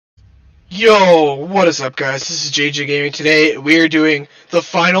Yo, what is up, guys? This is JJ Gaming. Today we are doing the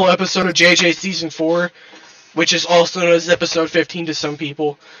final episode of JJ Season 4, which is also known as Episode 15 to some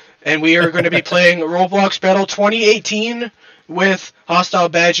people. And we are going to be playing Roblox Battle 2018 with Hostile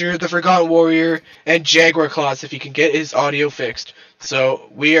Badger, the Forgotten Warrior, and Jagurclaws if he can get his audio fixed. So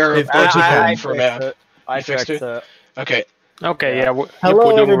we are about to vote for a map. I fixed it. Okay. Okay, yeah.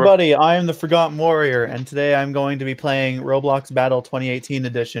 Hello, everybody. I am the Forgotten Warrior, and today I'm going to be playing Roblox Battle 2018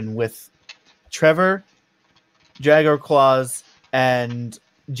 edition with Trevor, Jagurclaws, and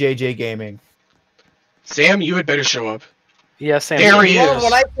JJ Gaming. Sam, you had better show up. Yeah, Sam. There he is.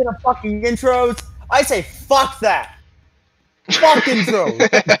 When I say the fucking intros, I say fuck that. Fuck intros.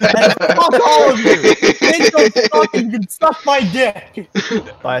 And fuck all of you. Intros fucking can suck my dick.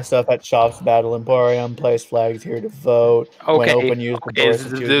 Buy stuff at shops, Battle Emporium, place flags here to vote. Okay. When open, use the doors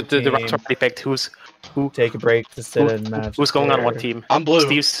to choose the the rounds are already picked. Who? Take a break to sit and match. Who's going on what team? I'm blue.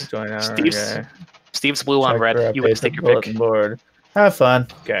 Steve's blue on red. You guys take your pick. Board. Have fun.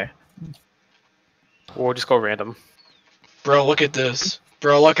 Okay. Or just go random. Bro, look at this.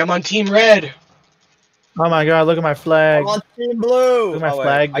 Bro, look, I'm on Team Red. Oh my god, look at my flag. I'm on Team Blue. Look at my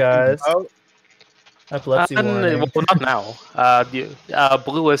flag, guys. Epilepsy warning. Well, not now.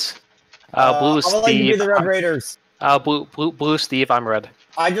 Blue is I'm gonna let you be Steve. the Red Raiders. Blue Steve. I'm red.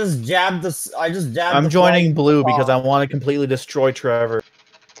 I just jabbed this. I'm joining blue because I want to completely destroy Trevor.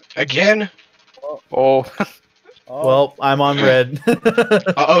 Again? Oh. Well, I'm on red.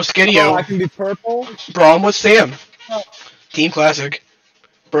 Uh-oh, Skiddio. I can be purple. Bro, I'm with Sam. Team Classic.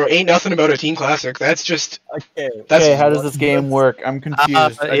 Bro, ain't nothing about a Team Classic. That's just... Okay. That's, Okay, how does this game work? I'm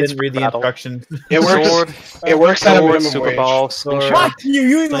confused. I didn't read the instructions. It works. Sword, it works at a minimum Super wage. Ball, Fuck you!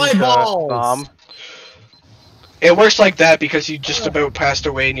 Use my Slingshot, balls. It works like that because you just about passed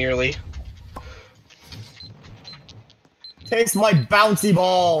away nearly. Taste my bouncy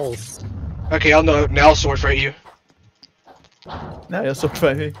balls. Okay, I'll know. Now I'll sword fight you. Now you'll sword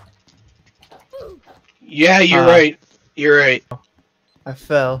fight me. Yeah, you're right. You're right. I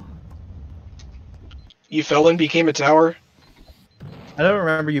fell. You fell and became a tower? I don't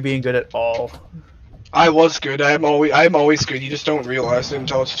remember you being good at all. I was good. I'm always good. You just don't realize it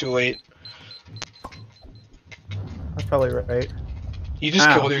until it's too late. That's probably right. You just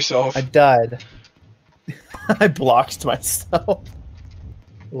killed yourself. I died. I blocked myself.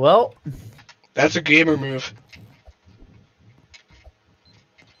 Well, That's a gamer move.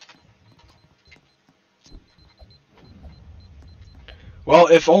 Well,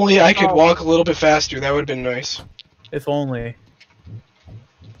 if only I could walk a little bit faster, that would have been nice. if only.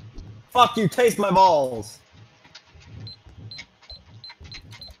 Fuck you! Taste my balls.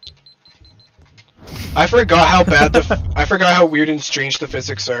 I forgot how bad I forgot how weird and strange the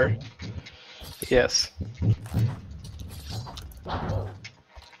physics are. Yes.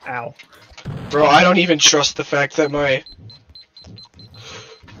 Ow. Bro, I don't even trust the fact that my...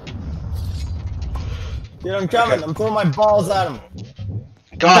 Dude, I'm coming. Okay. I'm throwing my balls at him.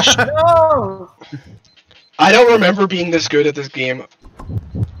 Gosh, No! I don't remember being this good at this game.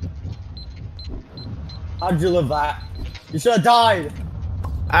 How'd you live that? You should have died.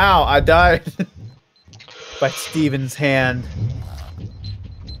 Ow, I died. By Steven's hand.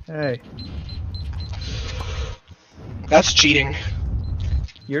 Hey, That's cheating.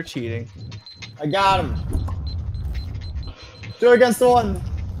 you're cheating. I got him. 2 against 1.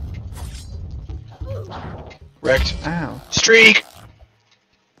 Wrecked. Ow. Streak!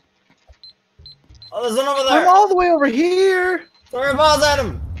 Oh, there's one over I'm there. all the way over here. Throw your balls at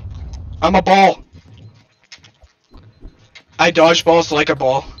him. I'm a ball. I dodge balls like a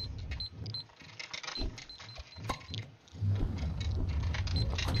ball.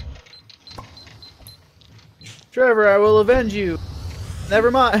 Trevor, I will avenge you.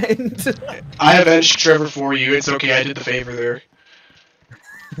 Never mind. I avenged Trevor for you. It's okay, I did the favor there.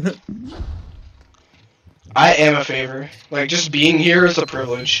 I am a favor. Like, just being here is a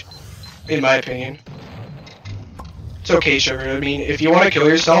privilege. In my opinion. It's okay, Trevor. I mean, if you want to kill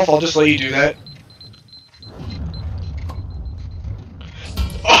yourself, I'll just let you do that.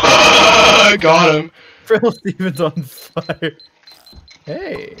 I got him. Frill Steven's on fire.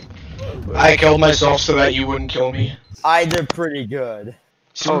 Hey. I killed myself so that you wouldn't kill me. I did pretty good.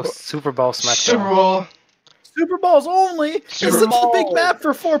 Oh, Super Bowl Smackdown. Super Bowl. Super Balls only. Super This is a big Bowl. map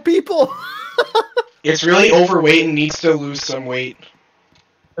for 4 people. It's really overweight and needs to lose some weight.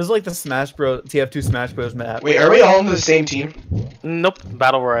 This is like the Smash Bros. TF2 Smash Bros. Map. Wait, are we all on the same team? Nope.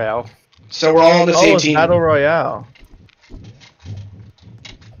 Battle Royale. So we're all on the same it's team. Battle Royale.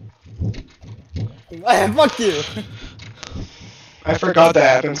 Fuck you. I forgot that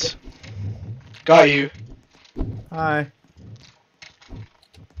happens. Got you. Hi.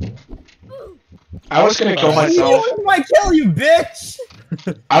 I was gonna kill myself. You might kill you, bitch!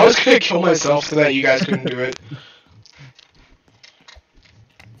 I was gonna kill myself so that you guys couldn't do it.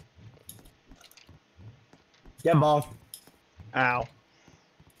 Get bumped. Ow.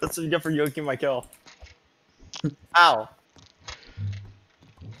 That's what you get for yoking my kill. Ow.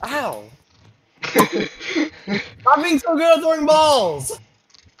 Ow. I'm being so good at throwing balls!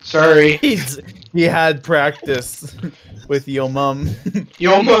 Sorry. He had practice with yo mum.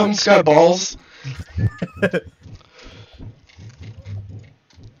 Yo, mom's got balls.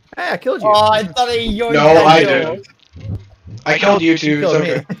 Hey, I killed you. Oh, I thought I yoinked No, that I kill. did. I killed you too. You It's killed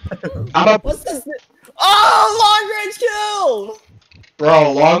okay. me. I'm a What's this? Oh, long range kill!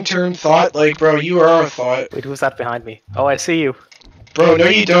 bro. Long-term thought, like, bro, you are a thought, Wait, who's that behind me? Oh, I see you. bro. No,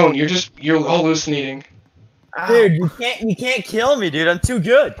 you don't. You're hallucinating. Ow. Dude, you can't kill me, dude. I'm too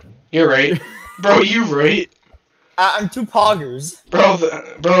good. You're right, bro. You right, I'm too poggers. bro.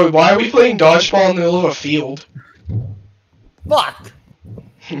 Bro, why are we playing dodgeball in the middle of a field? Fuck.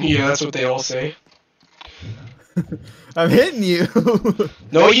 Yeah, that's what they all say. I'm hitting you.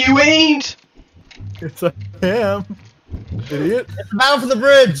 No, you ain't. It's I am. Idiot. It's a battle for the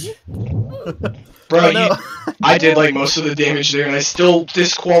bridge. Bro, Oh, no. I did like most of the damage there, and I still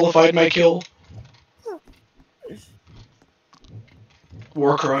disqualified my kill.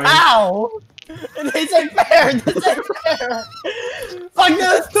 War crime. Ow! This ain't fair! This ain't fair! Fuck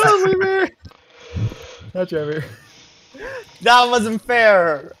this! Totally fair. Not Trevor. That wasn't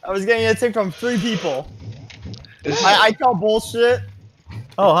fair! I was getting attacked from 3 people. This is I call bullshit.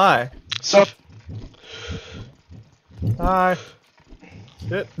 Oh, hi. sup. Hi.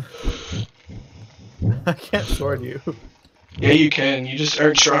 Shit. I can't sword you. Yeah, you can. You just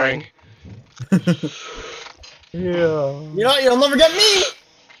aren't trying. Yeah. You know, you'll never get me!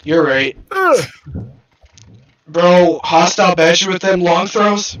 You're right. Bro, hostile badger with them long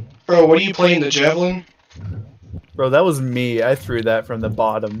throws? Bro, what are you playing, the javelin? Bro, that was me. I threw that from the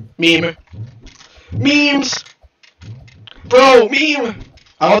bottom. Meme. Memes! Bro, meme!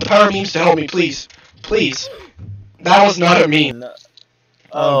 I want the power memes to help me, please. Please. That was not a meme.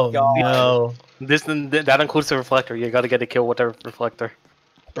 Oh, God. no. That includes the reflector. You gotta get a kill with the reflector.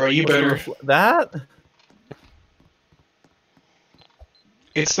 Bro, you better. That?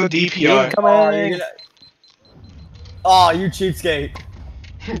 It's the DPI. Oh, you're gonna... Oh, you cheapskate.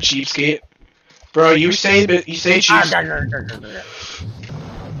 Cheapskate. Bro, you say cheap.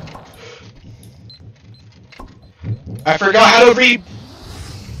 I forgot how to read.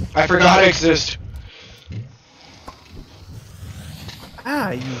 I forgot how to exist.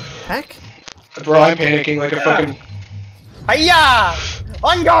 Ah, you heck? Bro, I'm panicking like a fucking Hiya!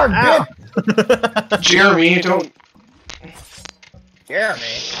 On guard, Ow. bitch! Jeremy. Don't. Jeremy.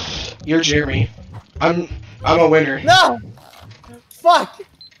 You're Jeremy. I'm a winner. No! Fuck!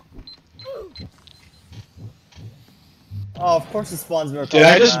 Oh, of course it spawns more. Did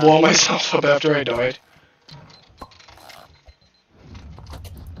I just blow myself up after I died?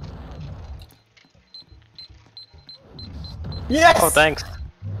 Yes! Oh, thanks.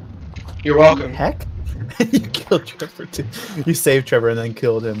 You're welcome. Heck? You killed Trevor too. You saved Trevor and then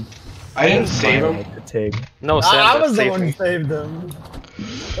killed him. I didn't save him. Like the Tig. No, Sam. I that was the saved one who me. saved him.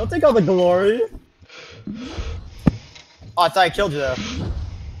 Don't take all the glory. Oh, I thought I killed you though.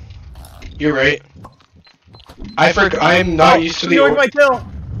 You're right. I'm not used to the. You're my kill.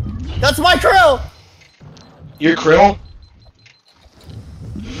 That's my krill. Your krill?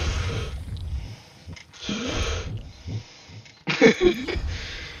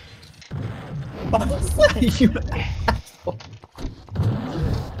 You asshole.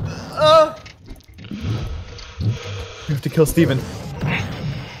 You have to kill Steven.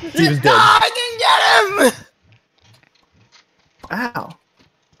 Steven's dead. I didn't get him. Ow.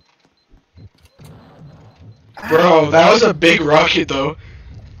 Bro, that was a big rocket though.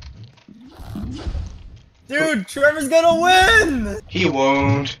 Dude, Trevor's gonna win. He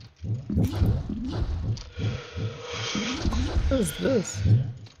won't. What is this?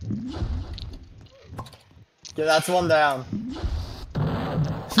 Okay, that's one down.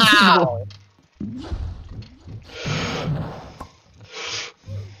 Ow.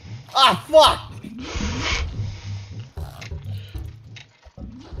 Ah, fuck.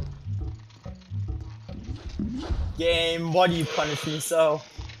 Game, why do you punish me so?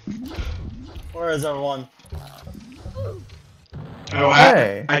 Where is everyone? Oh,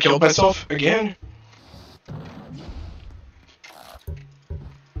 Hey. I killed myself again.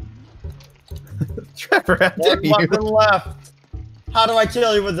 Trevor, how dare One you? weapon left. How do I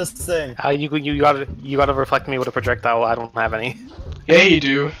kill you with this thing? You gotta reflect me with a projectile. I don't have any. Yeah, you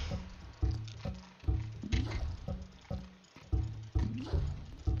do.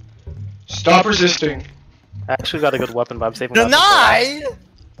 Stop resisting. I actually got a good weapon, but I'm saving that. Denied?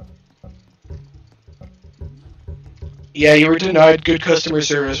 Yeah, you were denied good customer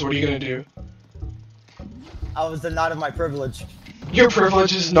service. What are you gonna do? I was denied of my privilege. Your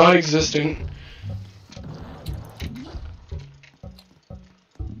privilege is non-existent.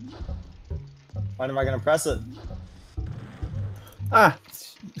 When am I gonna press it? Ah.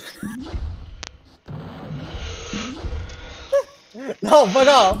 No, fuck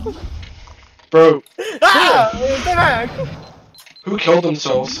off! Bro, Ah! Get back! who killed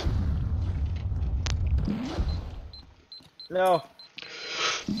themselves? No.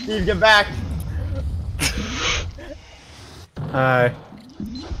 Steve, get back! Hi.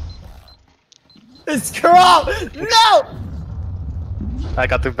 It's corrupt! No! I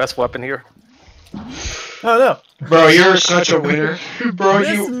got the best weapon here. Oh no. Bro, you're such a winner. Bro,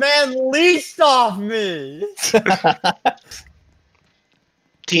 This you man leashed off me!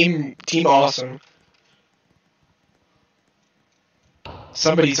 team awesome.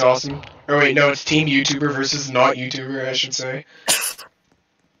 Somebody's awesome. Or wait, no, it's team YouTuber versus not YouTuber, I should say.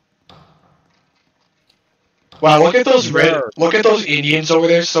 Wow, look at those red. Look at those Indians over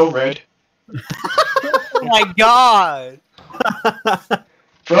there, so red. Oh my god!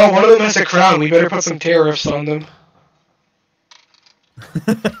 Bro, one of them has a crown. We better put some tariffs on them.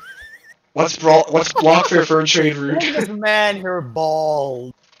 Let's block their fur trade Look at route. this man here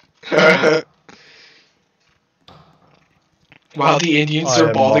bald. Wow, the Indians I are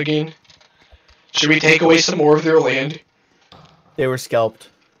am bald not- again. Should we take away some more of their land? They were scalped.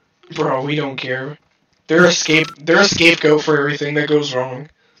 Bro, we don't care. They're a scapegoat for everything that goes wrong.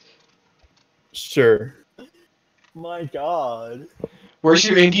 Sure. My god. Where's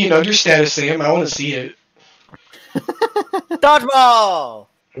your Indian understatus, Sam? I want to see it. Dodgeball!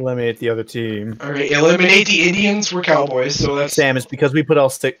 Eliminate the other team. Alright, eliminate the Indians. We're cowboys, so that's... Sam, it's because we put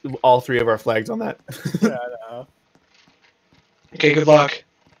all three of our flags on that. Yeah, I know. Okay, good luck.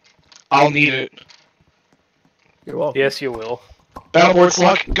 I'll need it. You're welcome. Yes, you will. Battleboard's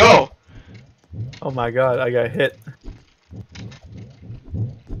luck, go! Oh my god, I got hit.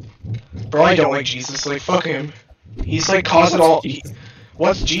 Bro, I don't like Jesus. Like, fuck him. He's like causing all...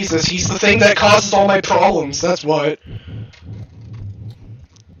 What's Jesus? He's the thing that causes all my problems, that's what.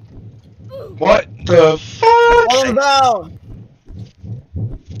 What the Hold him fuck? down!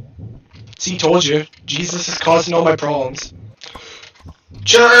 See, told you. Jesus is causing all my problems.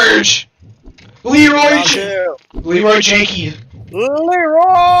 Charge! Leroy Round two. Jakey.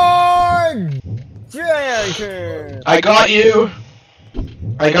 Leroy Jenkins! I got you.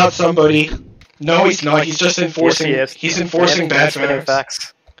 I got somebody. No, he's not. He's just enforcing. Yes, He's enforcing bad spinning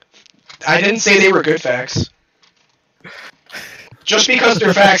facts. I didn't say they were good facts. Just because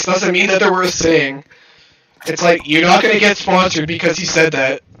they're facts doesn't mean that they're worth saying. It's like, you're not gonna get sponsored because you said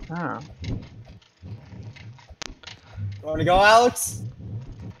that. Oh. Wanna go, Alex?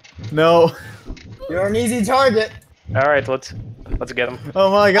 No. You're an easy target. All right, let's get him.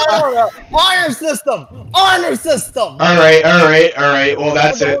 Oh my god. Honor system! Honor system! Alright. Well,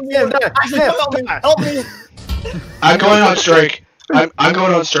 that's it. Actually, help me! Help me! I'm going on strike. I'm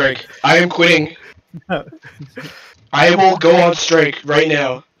going on strike. I am quitting. I will go on strike right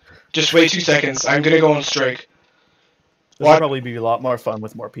now. Just wait 2 seconds. I'm gonna go on strike. This will probably be a lot more fun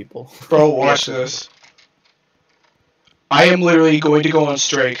with more people. Bro, watch this. I am literally going to go on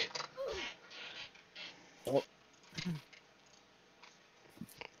strike.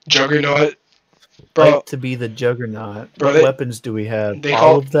 Juggernaut. Bro, Fight to be the Juggernaut. Bro, What they- weapons do we have? they All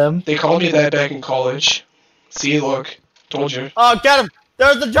call- of them? they called me that back in college. See, look. Told you. Oh, get him!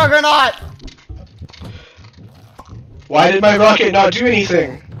 There's the Juggernaut! Why did my rocket not do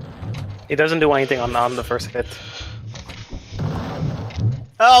anything? He doesn't do anything on the first hit.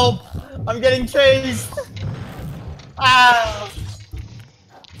 Help! I'm getting chased! Ah!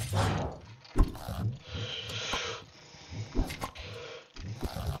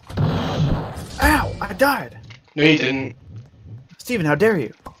 Ow! I died! No, you didn't. Steven, how dare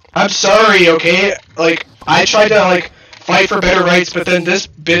you? I'm sorry, okay? Like, I tried to, like, fight for better rights, but then this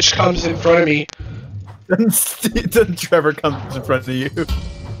bitch comes in front of me. Then Trevor comes in front of you.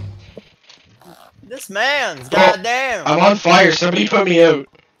 This man's Bro, goddamn! I'm on fire. Somebody put me out.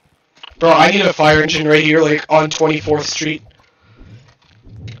 Bro, I need a fire engine right here, like, on 24th Street.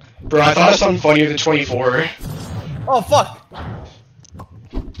 Bro, I thought of something funnier than 24. Oh, fuck!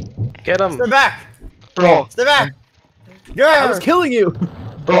 Get him. Stay back! Bro, Stay back! I was You're killing you!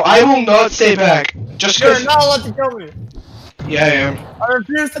 bro, I will not stay back. Just You're cause... not allowed to kill me! Yeah, I am. I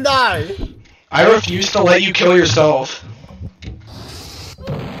refuse to die! I refuse to let you kill yourself.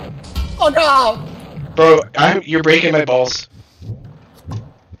 Oh no! Bro, you're breaking my balls.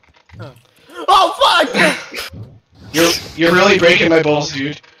 Fuck! You're really breaking my balls,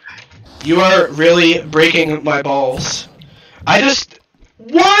 dude. You are really breaking my balls.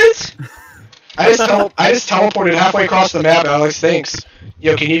 What? I just teleported halfway across the map, Alex. Thanks.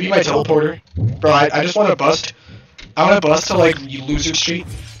 Yo, can you be my teleporter, bro? I just want to bust. I want to bust to like Loser Street.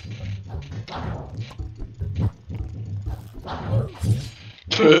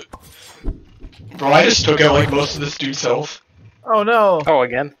 Bro, I just took out like most of this dude's health. Oh no! Oh,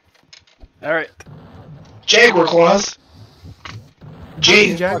 again. Alright. Jaguarclaws.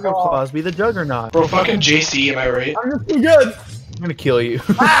 Jagurclaws, be the juggernaut. Bro, fucking JC, am I right? I'm just too good. I'm gonna kill you.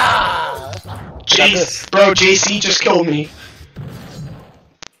 Ah! Bro, JC just killed me.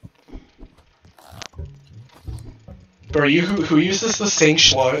 Bro, who uses the same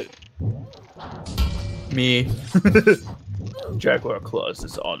slot? Me. Jagurclaws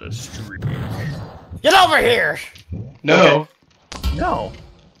is on the street. Get over here! No, No.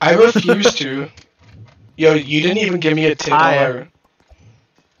 I refuse to. Yo, you didn't even give me a tip.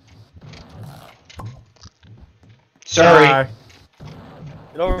 Sorry.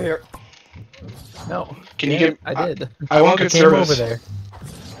 Get over here. No. Can you give? I did. I want good Came service. over there.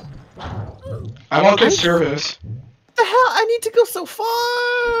 I want good service. What the hell? I need to go so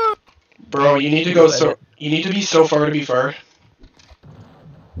far. Bro, you need to go so. You need to be so far to be far.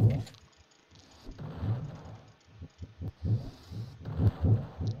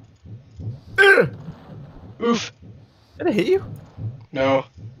 Oof. Did I hit you? No.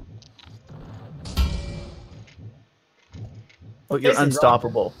 Oh, you're Jason,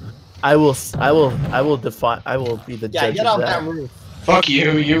 unstoppable. I will defy. I will be the Yeah, judge get of off that. that roof. Fuck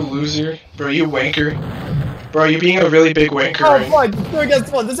you, you loser. Bro, you wanker. Bro, you're being a really big wanker. Oh Right? fuck, 2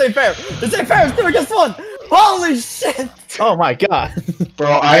 against 1, this ain't fair! This ain't fair, it's 2 against 1! Holy shit! Oh my god. Bro,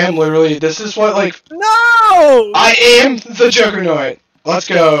 I am literally. This is what like. No! I am the Juggernaut. Let's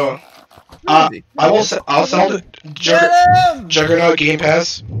go. I'll sell the Get him! Juggernaut Game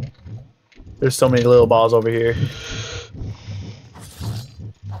Pass. There's so many little balls over here.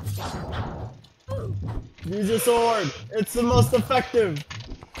 Use your sword. It's the most effective.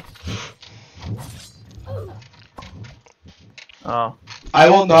 Oh. I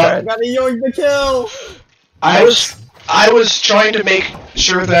will I not. gotta yoink the kill. I was trying to make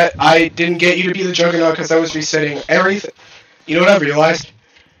sure that I didn't get you to be the Juggernaut because I was resetting everything. You know what I realized?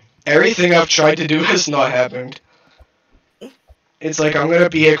 Everything I've tried to do has not happened. It's like I'm gonna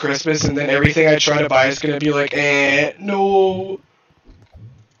be at Christmas and then everything I try to buy is gonna be like, no.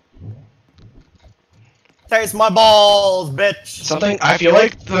 Taste my balls, bitch. Something. I feel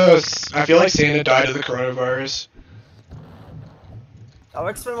like Santa died of the coronavirus. I'll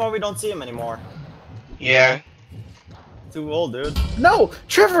explain why we don't see him anymore. Yeah. Too old, dude. No,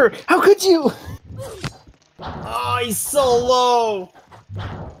 Trevor, how could you? Oh, he's so low.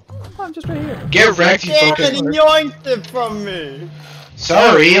 I'm just right here. Get wrecked, you Damn it, fucking. he yoinked it from me.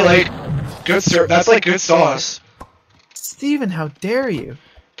 Sorry, like, good sir. That's like good sauce. Steven, how dare you?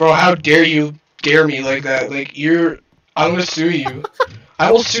 Bro, how dare you dare me like that? Like, I'm gonna sue you.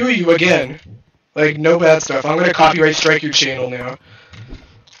 I will sue you again. Like, no bad stuff. I'm gonna copyright strike your channel now.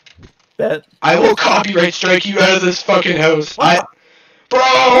 Bet. I will copyright strike you out of this fucking house. What?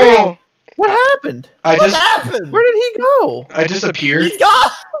 Bro! What happened? What happened? Where did he go? I disappeared. He's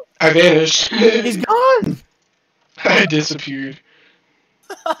gone. I vanished. He's gone. I disappeared.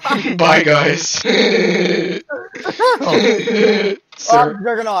 Bye, guys. Oh, Sir.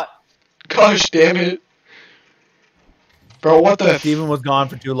 Juggernaut. Gosh damn it. Bro, what the Steven was gone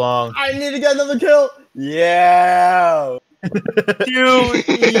for too long. I need to get another kill. Yeah. Too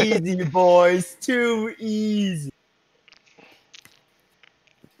easy, boys. Too easy.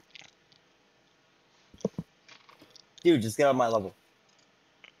 Dude, just get on my level.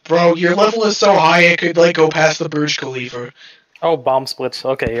 Bro, your level is so high it could, like, go past the Burj Khalifa. Oh, bomb splits.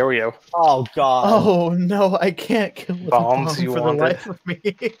 Okay, here we go. Oh god. Oh no, I can't kill with Bombs, a bomb you for the wanted. life of me.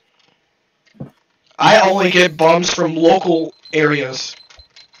 I only get bombs from local areas.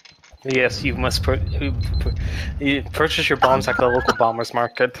 Yes, you must you purchase your bombs at the local bombers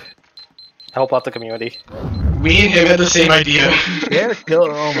market. Help out the community. Me and him had the same idea. Yeah, kill.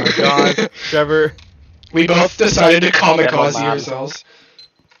 Oh my god, Trevor. We both decided to kamikaze man. ourselves.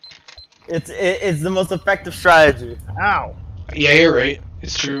 It's the most effective strategy. Ow. Yeah, you're right.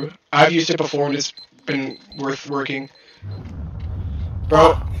 It's true. I've used it before and it's been worth working.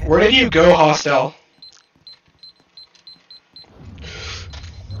 Bro, where did you go, Hostile?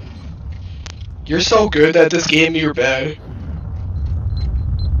 You're so good at this game, you're bad.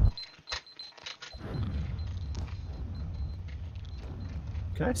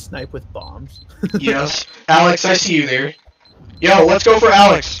 Can I snipe with bombs? Yes. Alex, I see you there. Yo, let's go for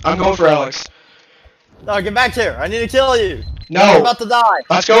Alex. I'm going for Alex. No, get back here. I need to kill you. No. I'm about to die.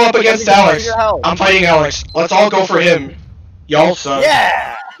 Let's go up against Alex. I'm fighting Alex. Let's all go for him. Y'all suck.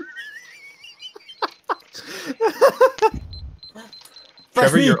 Yeah.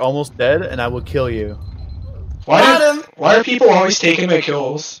 Trevor, you're almost dead, and I will kill you. Why are people always taking my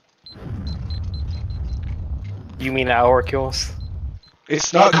kills? You mean our kills?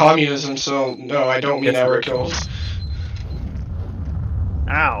 It's not communism, so no, I don't mean our kills.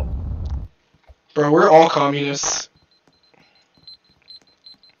 Ow. Bro, we're all communists.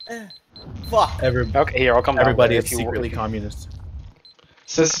 Fuck. Okay, here, I'll come down Everybody there is if you- secretly if you- communist.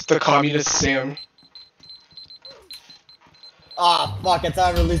 Says the communist Sam. Ah, fuck, it's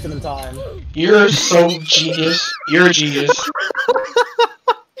not released in time. You're so genius. You're a genius.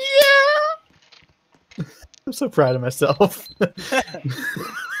 I'm so proud of myself.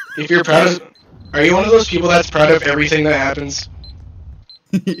 If you're proud of... Are you one of those people that's proud of everything that happens?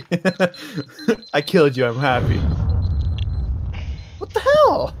 I killed you, I'm happy. What the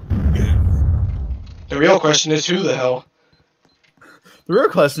hell? The real question is who the hell? The real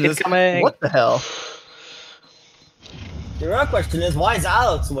question is, Incoming. what the hell? The real question is, why is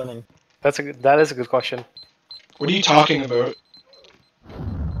Alex winning? That is a good question. What are you talking about?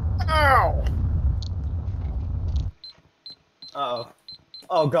 Ow! Uh-oh.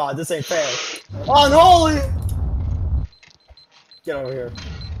 Oh god, this ain't fair. Unholy! Get over here.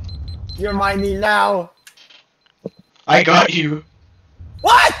 You're mind me now. I got you.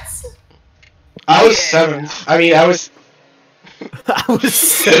 What? I was 7th. I mean, I was... I was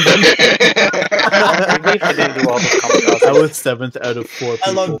 7th. Maybe if I didn't do all this combat. I was 7th out of 4 people.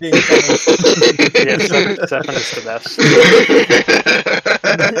 I love being seventh. Yeah, seven is the best.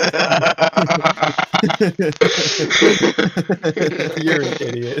 You're an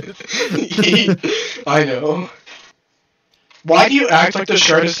idiot. I know. Why do you act like the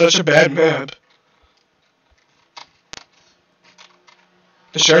Shard is such a bad map?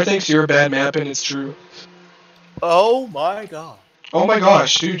 The Shard thinks you're a bad map, and it's true. Oh my god. Oh my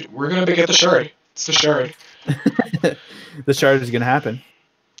gosh, dude, we're gonna get the Shard. It's the Shard. The shard is gonna happen.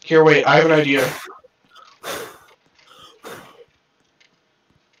 Here, wait, I have an idea.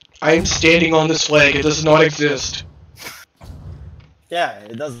 I am standing on this flag. It does not exist. Yeah,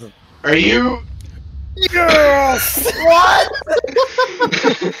 it doesn't. Are you? Yes! What?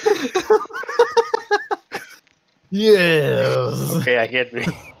 Yes. Okay, I get me.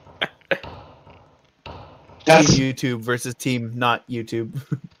 That's... Team YouTube versus team not YouTube.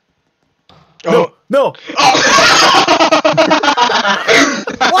 Oh. No.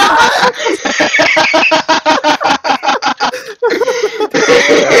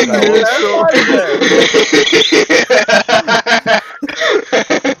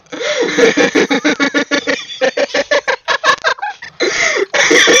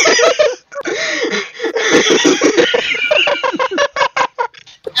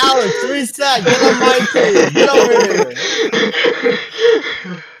 Alex, reset! Get on my team! Get over here!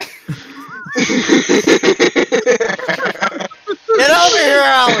 Get over here,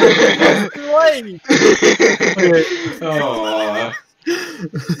 Alex! It's too late! Aw.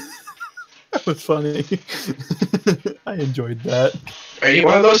 That was funny. I enjoyed that. Are you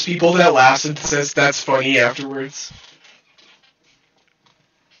one of those people that laughs and says that's funny afterwards?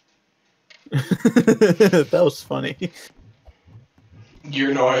 That was funny.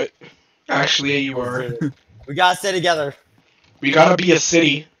 You're not. Actually, you are. We gotta stay together. We gotta be a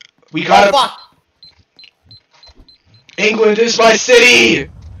city. We Oh, gotta. fuck! England is my city!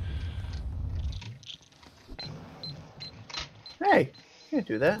 Hey, you can't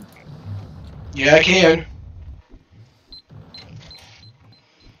do that. Yeah, I can.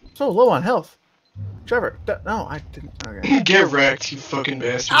 So low on health. Trevor, no, I didn't. Okay. Get wrecked, you fucking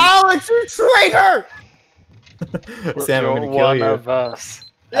bastard. Alex, you traitor! Sam, I'm You're gonna kill one you. of us.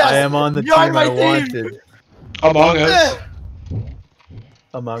 Yes, I am on the you're team my I team. wanted. Among Us.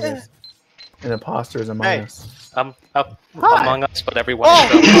 Among Us. An imposter is among Hey. us. Up Hi. among us, but everyone Oh.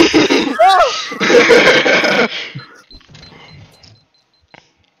 is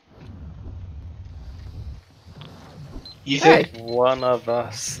You think? up. One of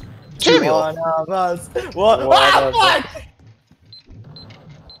us. One of us. What? One Ah, of fuck!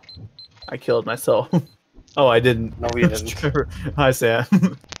 I killed myself. Oh, I didn't. No, we didn't. Trevor. Hi, Sam.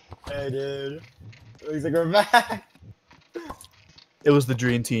 Hey, dude. Looks like we're back. It was the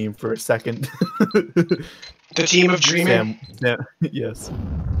dream team for a second. The team of dreaming? Sam, yes.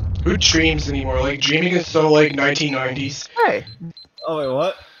 Who dreams anymore? Like, dreaming is so, like, 1990s. Hey. Oh, wait,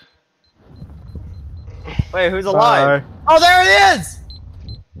 what? Wait, who's alive? Bye. Oh, there he is!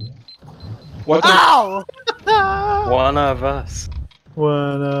 What the? Ow! One of us.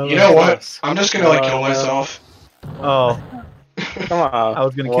 You know what? I'm just gonna like kill myself. Oh, Come on. I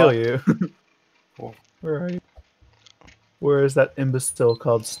was gonna kill you. Where are you? Where is that imbecile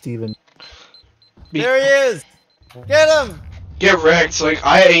called Steven? There he is! Get him! Get wrecked. Like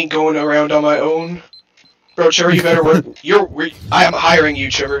I ain't going around on my own. Bro, Trevor, you better work. I am hiring you,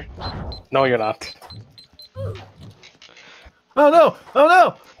 Trevor. No, you're not. Oh no! Oh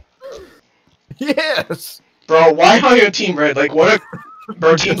no! Yes! Bro, why am I on Team Red? Like, what a...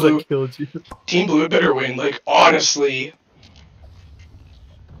 Bro, Team Because I Blue. killed you. Team Blue better win. Like, honestly.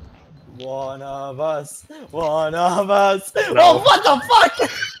 One of us. One of us. No. Oh, what the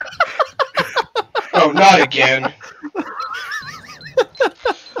fuck? Oh, not again.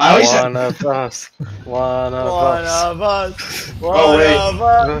 I always One of us. One of One us. of us. One Oh, wait. of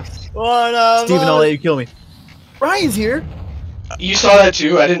us. One of Steven, I'll us. let you kill me. Ryan's here! You saw that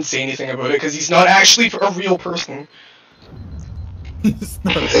too? I didn't say anything about it because he's not actually a real person. He's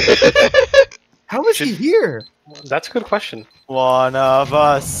not- How is he here? That's a good question. One of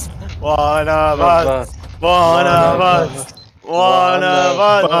us. One of us. One of us. One of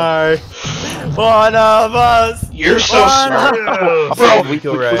us. Bye. One of us. You're so One smart. of- Bro, We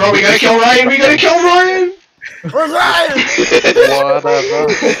kill Ryan. bro, we gotta kill Ryan! We gotta kill Ryan! Where's Ryan? One of us.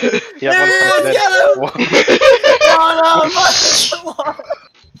 Yeah, There he is, one get him! One of us.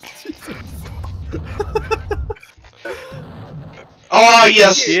 Oh,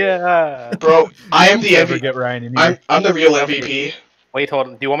 yes! Yeah. Bro, I am the Never MVP. get Ryan in here. I'm the real MVP. Wait, hold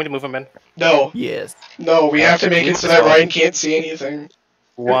on. Do you want me to move him in? No, Yes. no, we have to make it so that Ryan can't see anything.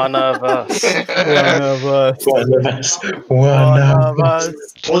 One of us. One of us. One of us. One of us.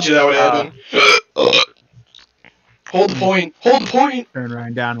 Told you that would happen. Hold the point. Hold the point. Turn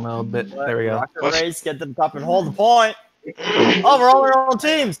Ryan down a little bit. There we go. Rocket What? race, get to the top and hold the point. Oh, we're all on our own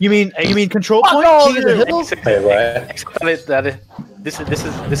teams. You mean control Fuck point? all King of of the you. hills? Except Wait, what?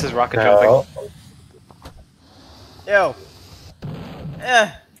 this is rocket jumping. No. Ew.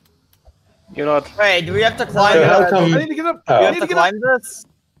 Eh. You know what? Wait, do we have to climb So how this? come- I need to get up. Do we Oh. have to climb this?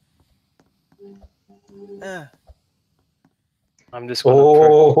 Eh. I'm just gonna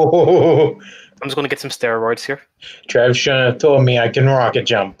Oh, I'm just gonna get some steroids here. Trev shouldn't have told me I can rocket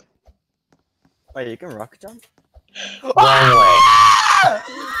jump. Wait, you can rocket jump? Wrong way.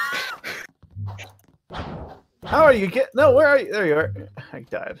 How are you? No, where are you? There you are. I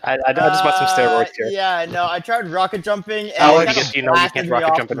died. I just bought some steroids here. Yeah, no, I tried rocket jumping and Alex, it kinda Because you know you blasted can't me rocket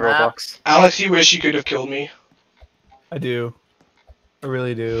off jump in the map. Roblox. Alex, you wish you could have killed me. I do. I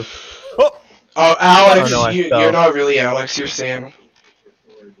really do. Oh, Alex, Oh, no, I you're fell. not really Alex, you're Sam.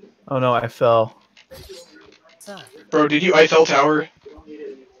 Oh no, I fell. Bro, did you Eiffel Tower?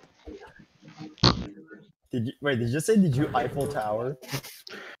 Did you just say did you Eiffel Tower?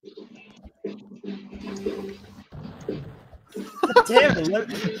 Damn it,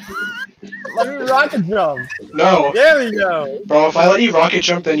 let me rocket jump. No. There we go. Bro, if I let you rocket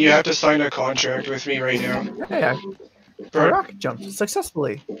jump, then you have to sign a contract with me right now. Hey, I Bro, rocket jumped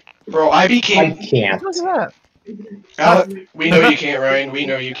successfully. bro I I became... can't. Look at that. Alex, we know you can't, Ryan. We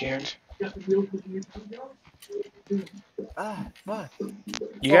know you can't. Ah, fuck.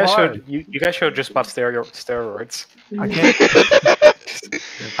 You So guys hard. should you guys should just bought steroids. I can't.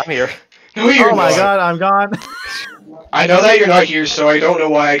 I'm here. No, you're Oh my not. god, I'm gone. I know that you're not here, so I don't know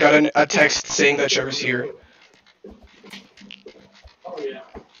why I got a text saying that Trevor's here.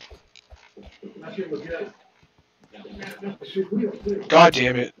 God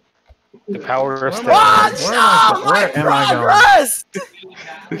damn it. The power of Where steroids. am I going? Rest!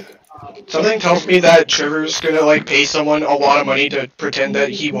 Something tells me that Trevor's gonna, like, pay someone a lot of money to pretend that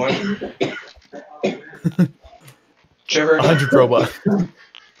he won. Trevor, 100 Robux.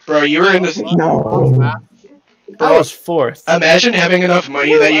 bro, you were in this... No. I was fourth. Imagine having enough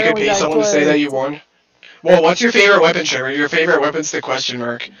money that you I could only pay got someone to say twice. that you won. Well, what's your favorite weapon, Trevor? Your favorite weapon's the question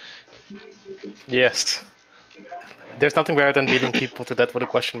mark. Yes. There's nothing better than beating people to death with a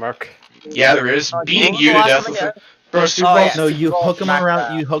question mark. Yeah, there is. Beating you to death with it. Bro, Super Oh, Bowl... yeah. No, you hook them Smack around.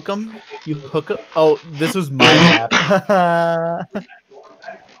 that. You hook them. You hook 'em- Oh, this was my map.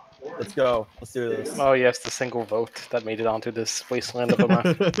 Let's go. Let's do this. Oh yes, the single vote that made it onto this wasteland of a map.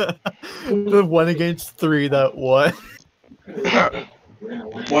 The 1 against 3 that won.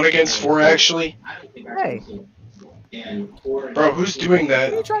 1 against 4, actually. Hey, Bro, who's doing what are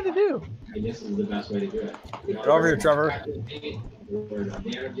you that? trying to do? Get over here, Trevor.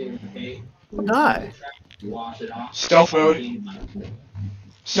 Die. Stealth mode.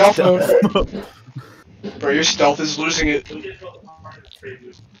 Stealth mode. Bro, your stealth is losing it.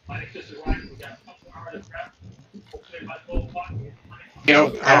 You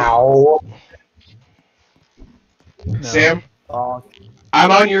know, Ow. No. Sam, Oh,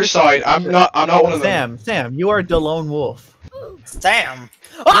 I'm on your side. I'm not one of them. Sam, you are the lone wolf. Sam.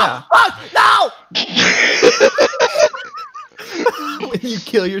 Yeah. Oh, When you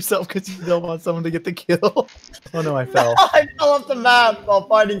kill yourself because you don't want someone to get the kill. Oh no, I fell. no! I fell off the map while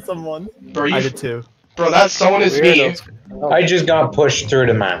fighting someone. Bro, I did too. Bro, that someone is me. Weirdos. I just got pushed through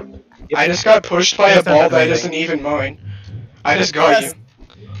the map. I just got pushed by a That's not ball that happening. isn't even mine. I just got Yes.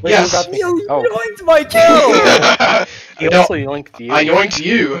 Wait, Yes. who got me? You Oh. yoinked my kill! He you. No, also yoinked you. I yoinked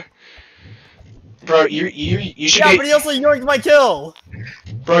you. Bro, you should Yeah, be. but he also yoinked my kill.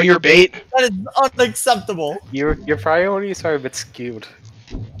 Bro, you're bait. That is unacceptable. Your priorities are a bit skewed.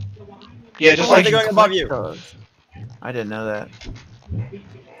 Yeah, just Why are like they going above you? I didn't know that.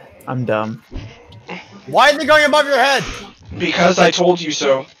 I'm dumb. Why are they going above your head? because I told you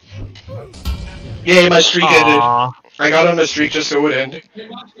so. Yay, my streak ended. Aw. I got on a streak just so it would end.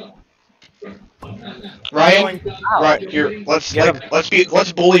 Ryan, right here. Let's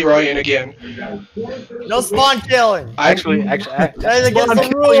bully Ryan again. No spawn killing. Actually, That is against Spawn the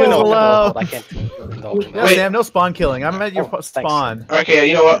killing rules. is allowed. I can't indulge in No, that. Wait. Sam, no spawn killing. I'm at your Oh, thanks. spawn. okay,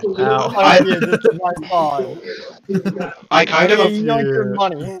 you know what? Ow. Oh, yeah, this is my spawn. I kind You of. yoinked your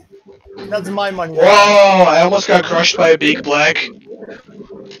money. That's my money. Whoa! I almost got crushed by a big black.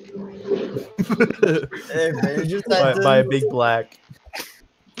 Hey, man, just by a big black.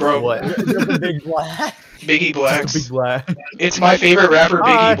 Bro, What? Just a big black. Biggie Blacks. Big black. It's my favorite rapper,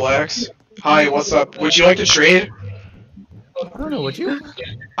 Hi. Biggie Blacks. Hi, what's up? Would you like to trade? I don't know. Would you?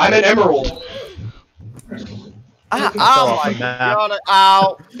 I'm an emerald. Ah, fell oh off my the map. god.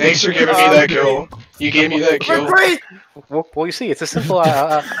 Ow. Thanks for giving me that kill. You gave me that kill. Retreat! Well, you see, it's a simple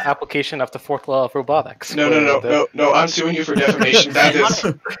application of the fourth law of robotics. No, I'm suing you for defamation. That is.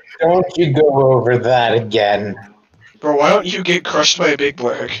 Don't you go over that again. Bro, why don't you get crushed by a big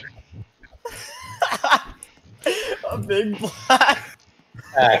black? A big black.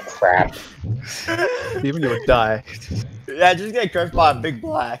 Ah, crap. Even you would die. Yeah, just get crushed by a big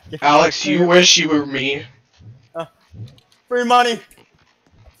black. Alex, you wish you were me. Free money.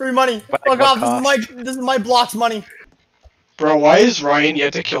 Free money. But Fuck at off. what This is my blocks money. Bro, why is Ryan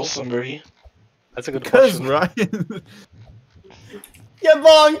yet to kill somebody? That's a good Because question. Ryan. Get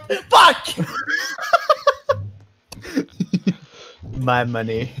bong. Fuck. My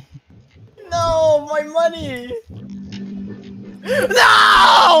money. No, my money.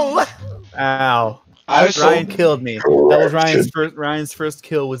 No. Ow. I was Ryan so. killed me. That was Ryan's first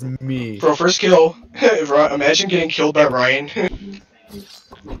kill was me. Bro, first kill. Imagine getting killed by Ryan.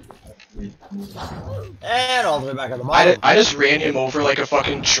 And all the way back on the bottom. I just ran him over like a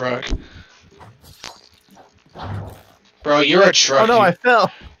fucking truck. Bro, you're a truck. Oh no, I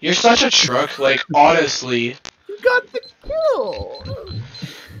fell. You're such a truck, like, honestly. You got the kill.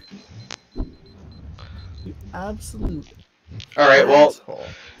 You absolute Alright, well, asshole.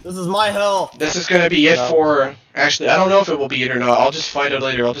 This is my hill. this is gonna be it No. for... Actually, I don't know if it will be it or not. I'll just find out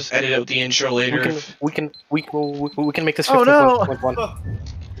later. I'll just edit out the intro later. We can make this Oh, no. 15.1.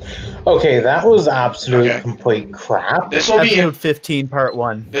 Okay, that was absolute Okay. complete crap. This will be... Episode 15, part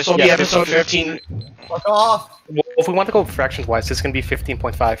 1. This will be Yeah, episode 15. Fuck off. Well, if we want to go fractions wise, this can be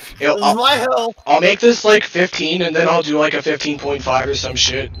 15.5. This is my hill. I'll make this like 15 and then I'll do like a 15.5 or some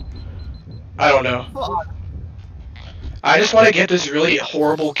shit. I don't know. Fuck. I just want to get this really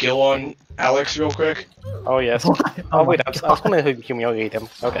horrible kill on Alex real quick. Oh yes. Oh Oh wait, my I was gonna humiliate him.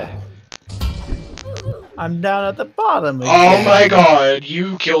 Okay. I'm down at the bottom Oh again. my god,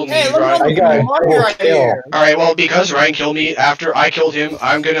 you killed me, Hey, look Ryan. at I got the a money full right kill. here. Alright, well, because Ryan killed me, after I killed him,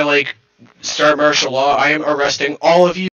 I'm gonna, like, start martial law. I am arresting all of you.